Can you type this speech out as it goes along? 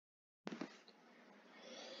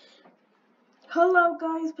Hello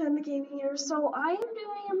guys, Panda Game here. So I am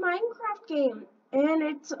doing a Minecraft game, and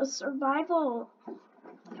it's a survival.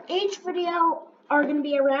 Each video are going to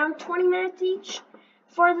be around 20 minutes each.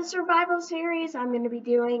 For the survival series, I'm going to be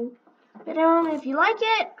doing video. If you like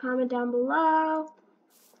it, comment down below.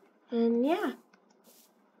 And yeah.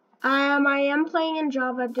 I am playing in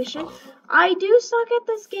Java Edition. I do suck at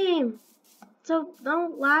this game, so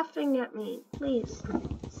don't laughing at me, please.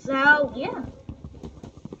 So yeah.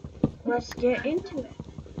 Let's get into it.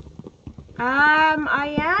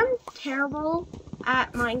 I am terrible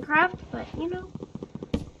at Minecraft, but you know,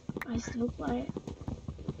 I still play it.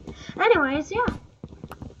 Anyways, yeah.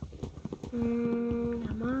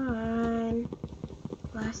 Come on.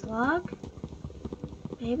 Last log?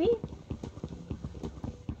 Maybe?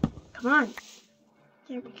 Come on.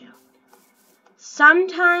 There we go.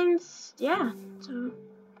 Sometimes, yeah, so.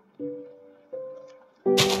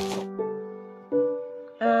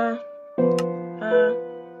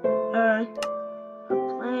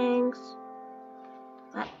 Planks.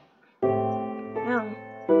 What? No.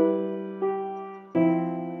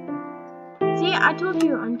 See, I told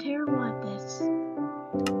you I'm terrible at this.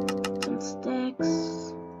 Some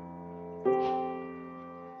sticks.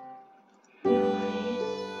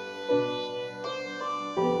 Nice.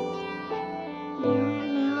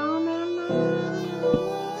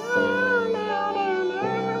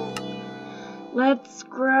 Let's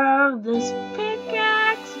grab this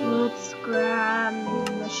pickaxe. Let's grab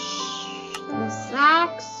the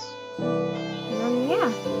sacks. And then,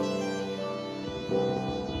 yeah.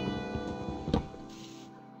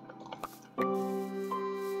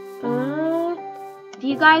 If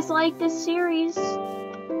you guys like this series,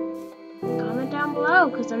 comment down below,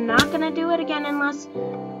 because I'm not going to do it again unless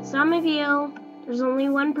some of you, there's only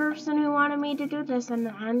one person who wanted me to do this, and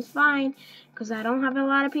that's fine, because I don't have a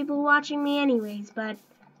lot of people watching me anyways, but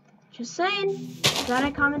just saying, you gotta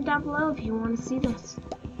comment down below if you want to see this.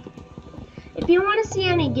 If you want to see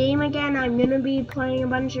any game again, I'm going to be playing a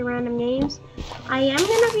bunch of random games. I am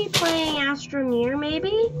going to be playing Astroneer,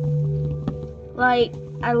 maybe. Like,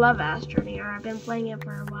 I love Astroneer. I've been playing it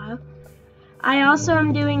for a while. I also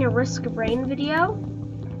am doing a Risk of Rain video.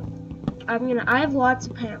 I have lots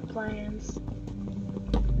of plans.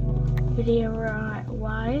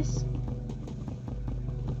 Video-wise.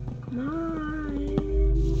 Come on.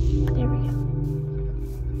 There we go.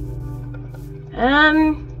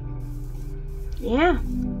 Yeah.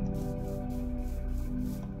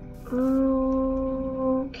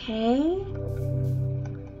 Okay.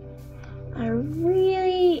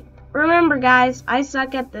 Remember guys, I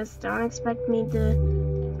suck at this. Don't expect me to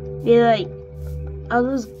be like all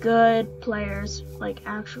those good players, like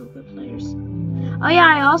actual good players. Oh yeah,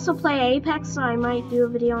 I also play Apex, so I might do a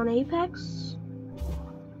video on Apex.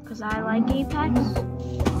 Because I like Apex.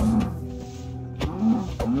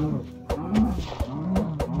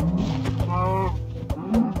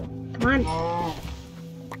 Come on.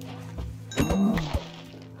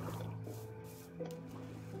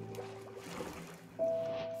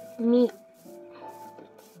 Meat.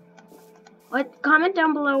 Comment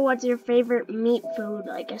down below what's your favorite meat food,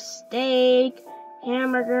 like a steak,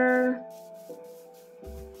 hamburger,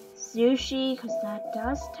 sushi, because that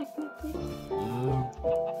does technically.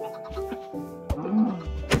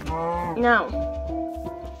 No.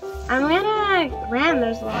 I'm gonna ram,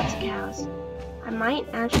 there's lots of cows. I might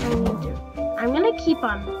actually need to. I'm gonna keep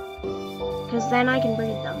them, because then I can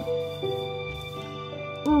breed them.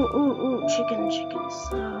 Ooh, chicken,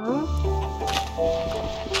 so.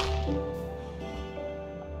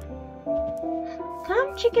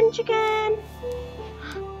 Come, chicken.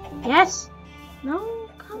 Yes. No,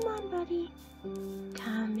 come on, buddy.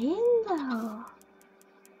 Come in, though.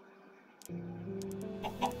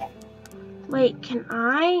 Wait, can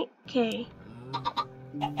I? Okay.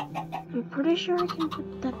 I'm pretty sure I can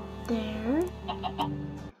put that there.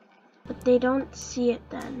 But they don't see it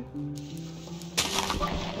then.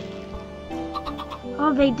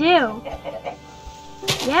 Oh, they do.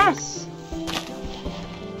 Yes.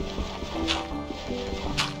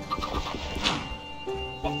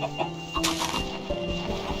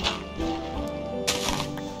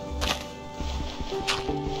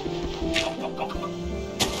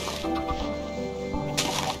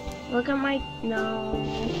 Look at my, no.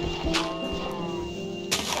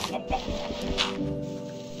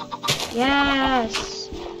 Yes.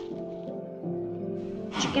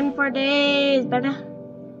 Chicken for days, better.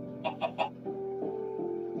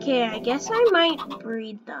 Okay, I guess I might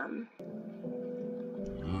breed them.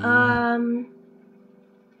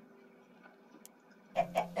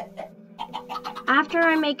 After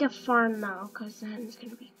I make a farm though, because then it's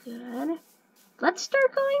gonna be good. Let's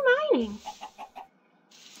start going mining.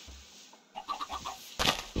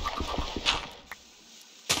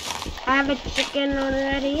 I have a chicken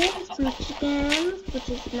already, some chickens, which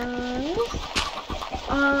is nice.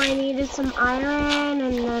 All I need is some iron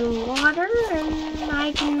and then water, and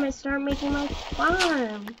I can start making my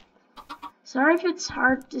farm. Sorry if it's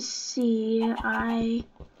hard to see. Hard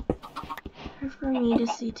for me to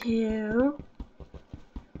see too.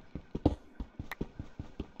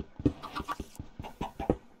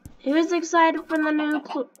 Who's excited for the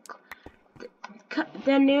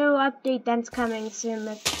new update that's coming soon?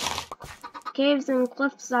 The Caves and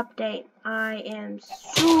Cliffs update. I am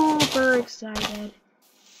super excited.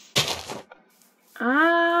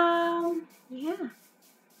 Yeah.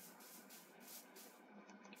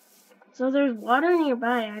 So there's water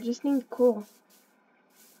nearby. I just need coal.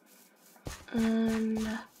 And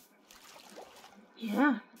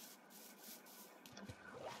yeah.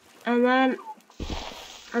 And then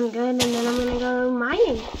I'm good, and then I'm gonna go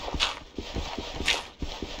mining.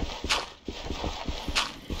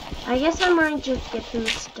 I guess I might just get some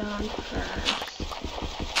stone first.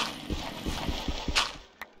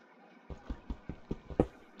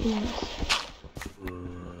 Yes.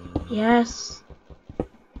 Yes.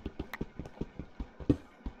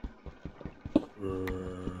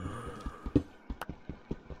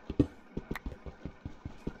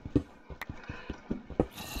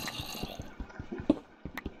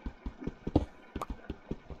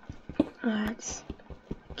 Let's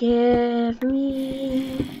give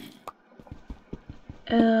me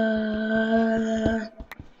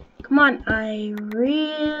come on, I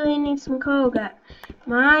really need some coal. Got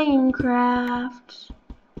Minecraft.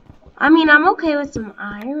 I mean, I'm okay with some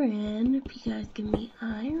iron, if you guys give me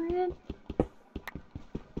iron.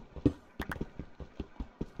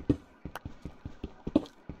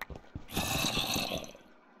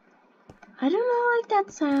 I do not like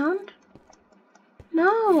that sound.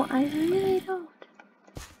 No, I really don't.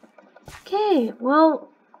 Okay, well,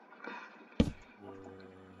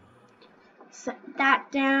 set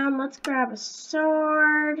that down. Let's grab a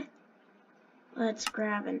sword. Let's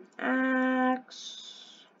grab an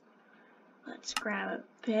axe. Let's grab a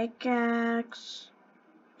pickaxe.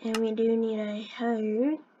 And we do need a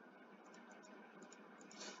hoe.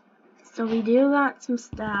 So we do got some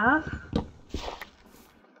stuff.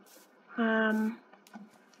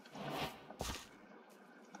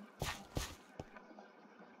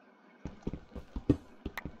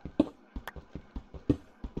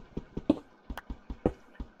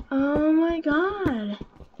 Oh my god.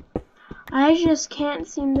 I just can't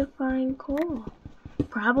seem to find coal.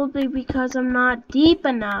 Probably because I'm not deep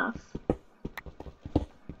enough.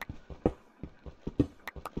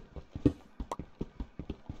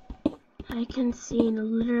 I can see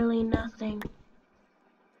literally nothing.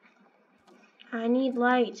 I need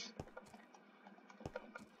light.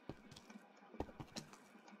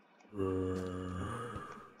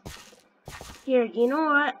 Here, you know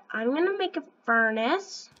what? I'm gonna make a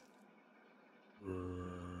furnace.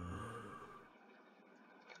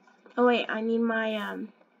 Oh wait, I need my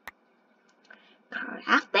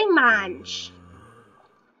crafting bench.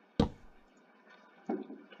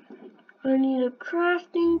 I need a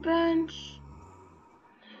crafting bench.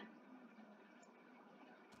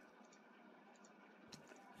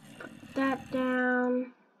 Put that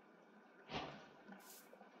down.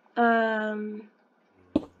 And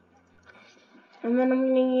then I'm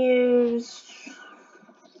gonna use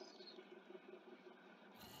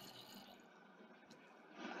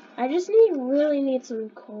I just really need some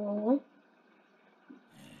coal.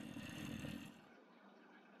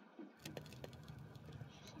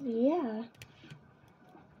 Yeah.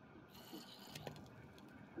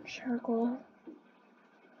 Charcoal.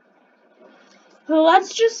 So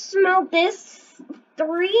let's just smelt this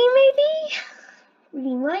 3 maybe?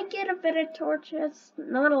 We might get a bit of torches,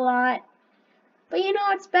 not a lot. But you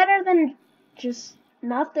know, it's better than just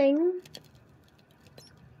nothing.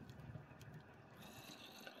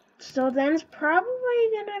 So then it's probably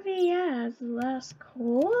gonna be, yeah, less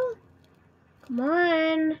coal. Come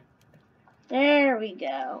on. There we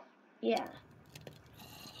go. Yeah.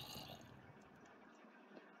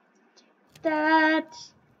 That.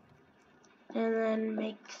 And then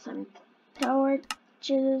make some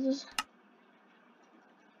torches.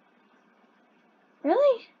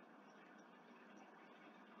 Really?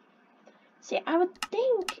 See, I would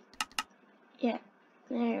think. Yeah,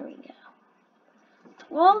 there we go.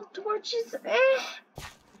 12 torches.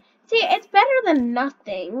 See, it's better than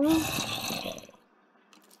nothing.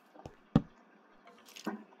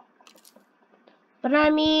 But I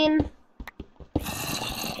mean,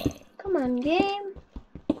 come on, game.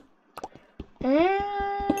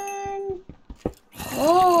 And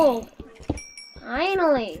oh,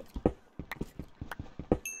 finally.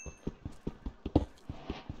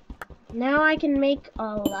 Now I can make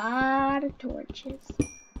a lot of torches.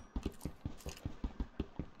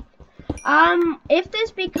 If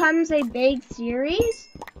this becomes a big series,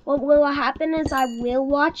 what will happen is I will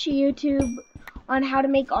watch YouTube on how to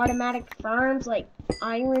make automatic farms, like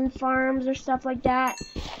island farms or stuff like that.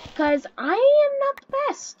 Because I am not the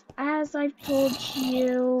best, as I've told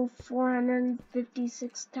you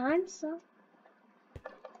 456 times, so.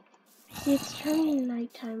 See, it's turning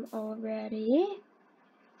nighttime already,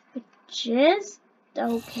 which is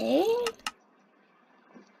okay.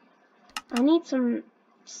 I need some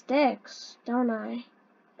sticks, don't I?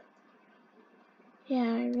 Yeah,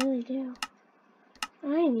 I really do.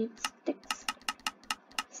 I need sticks.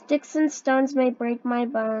 Sticks and stones may break my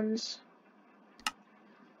bones.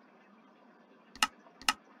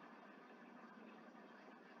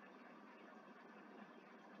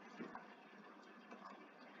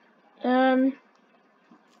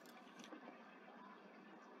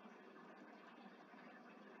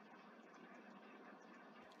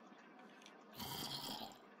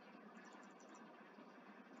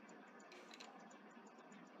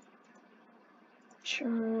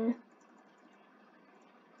 Sure.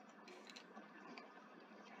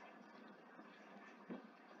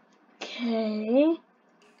 Okay.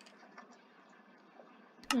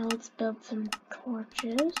 Now let's build some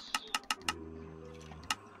torches.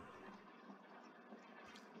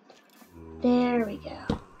 There we go.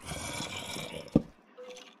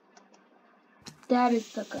 That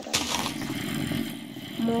is the good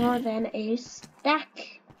idea. More than a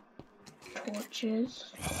stack.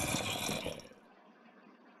 Torches.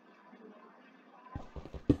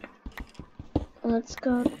 Let's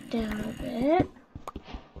go down a bit.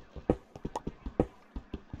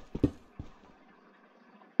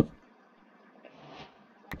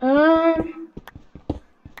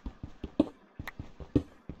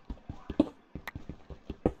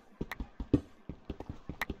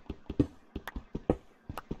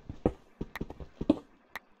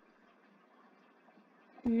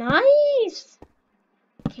 Nice!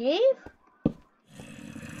 Cave?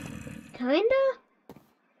 Kinda?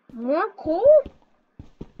 More coal?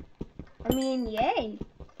 I mean, yay.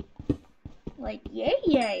 Like,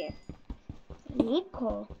 yay. I need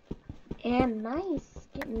coal. And nice.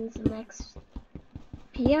 Getting some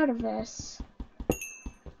XP out of this.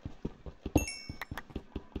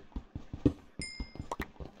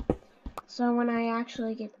 So when I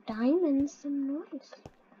actually get diamonds, I'm nice.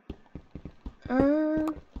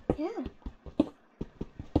 Yeah.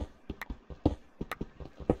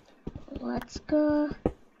 Let's go.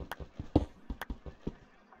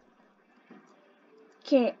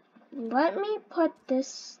 Okay, let me put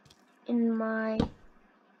this in my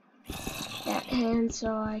that hand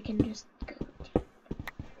so I can just go.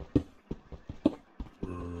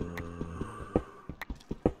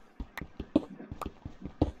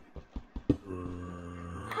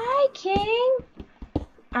 Hi, King.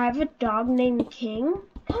 I have a dog named King.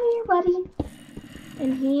 Come here, buddy.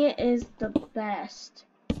 And he is the best.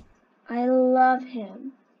 I love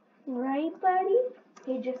him. Right, buddy?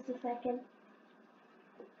 Hey, just a second.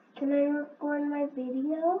 Can I record my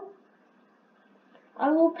video?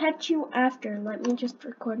 I will pet you after. Let me just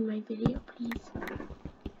record my video, please.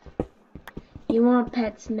 You want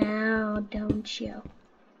pets now, don't you?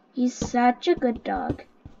 He's such a good dog.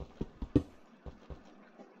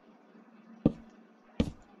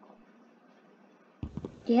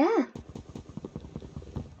 Yeah.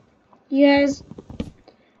 You guys,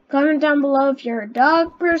 comment down below if you're a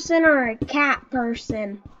dog person or a cat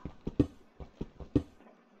person.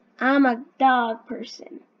 I'm a dog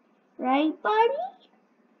person. Right, buddy?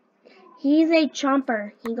 He's a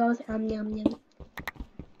chomper. He goes, yum, yum.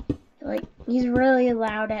 Like, he's really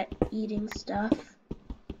loud at eating stuff.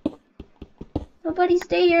 Nobody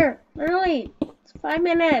stay here. Early. It's 5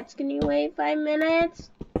 minutes. Can you wait 5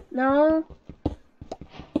 minutes? No?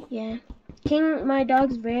 Yeah. King, my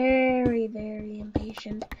dog's very, very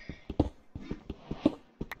impatient.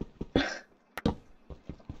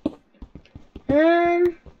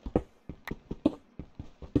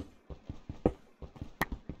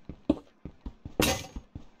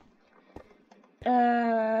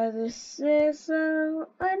 This is so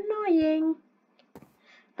annoying.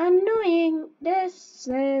 This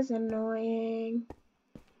is annoying.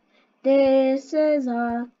 This is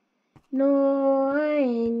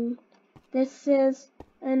annoying. This is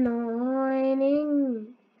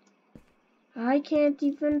annoying. I can't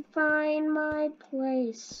even find my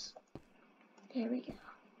place. There we go.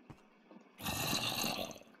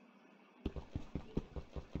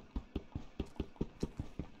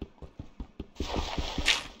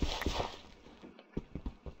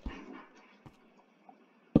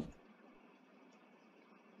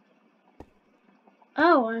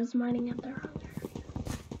 was mining up there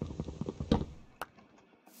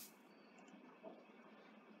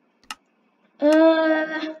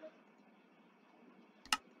earlier.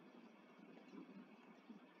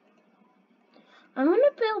 I'm gonna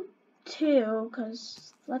build 2,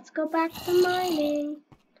 because let's go back to mining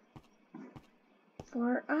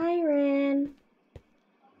for iron.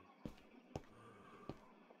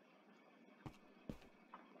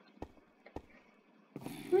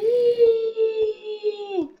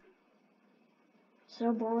 Whee!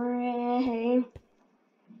 So boring.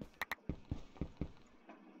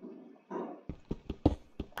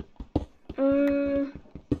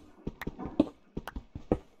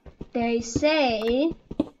 They say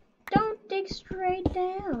don't dig straight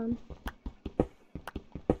down.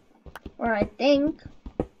 Or I think.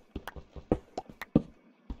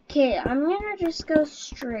 Okay, I'm gonna just go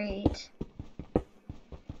straight.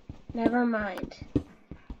 Never mind.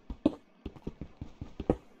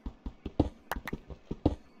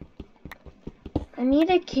 I need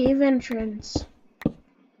a cave entrance.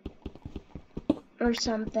 Or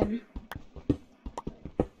something.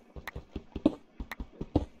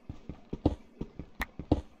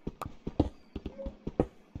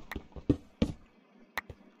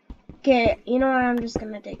 Okay, you know what? I'm just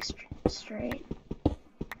gonna dig straight.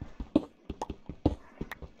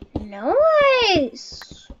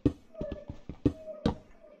 Nice!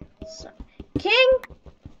 So, King,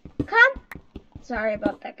 come! Sorry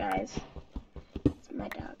about that, guys. It's my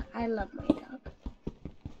dog. I love my dog.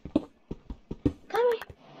 Come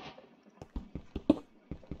here.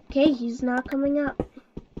 Okay, he's not coming up.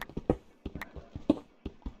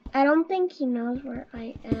 I don't think he knows where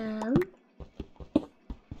I am.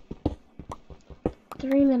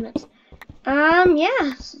 3 minutes.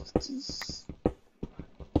 Yeah.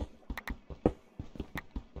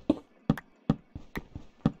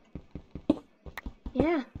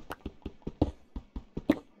 Yeah.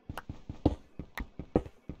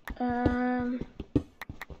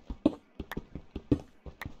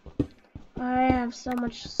 I have so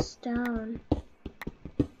much stone.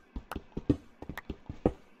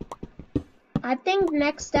 I think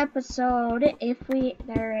next episode, if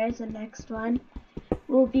there is a next one,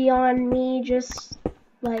 will be on me just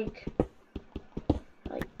like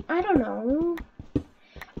I don't know.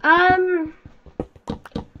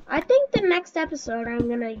 I think the next episode I'm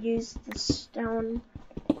gonna use the stone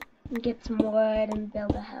and get some wood and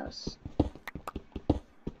build a house.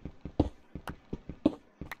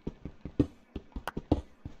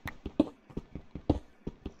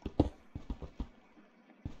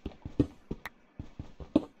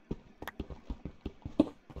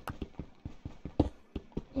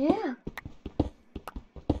 Yeah.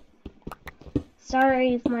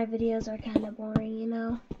 Sorry if my videos are kind of boring, you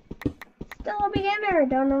know. Still a beginner,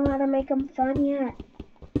 don't know how to make them fun yet.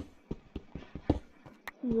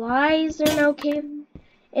 Why is there no cave?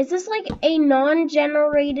 Is this like a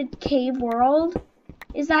non-generated cave world?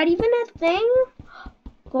 Is that even a thing?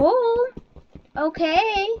 Gold?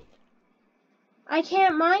 Okay. I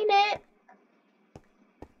can't mine it.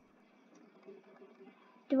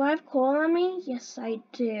 Do I have coal on me? Yes, I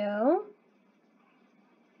do.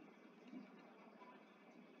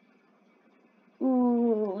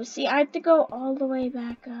 Ooh, see, I have to go all the way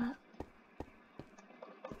back up.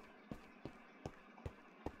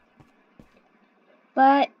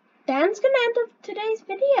 But that's gonna end up today's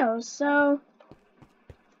video, so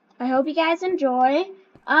I hope you guys enjoy.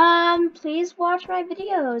 Please watch my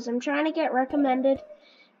videos. I'm trying to get recommended.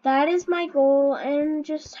 That is my goal, and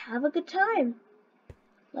just have a good time.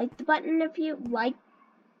 Like the button if you like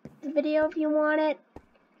the video if you want it.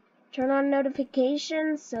 Turn on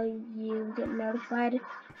notifications so you get notified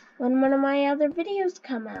when one of my other videos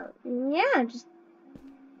come out. And yeah, just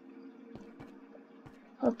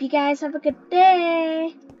hope you guys have a good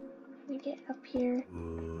day. Let me get up here.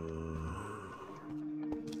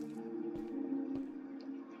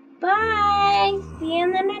 Bye! See you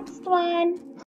in the next one.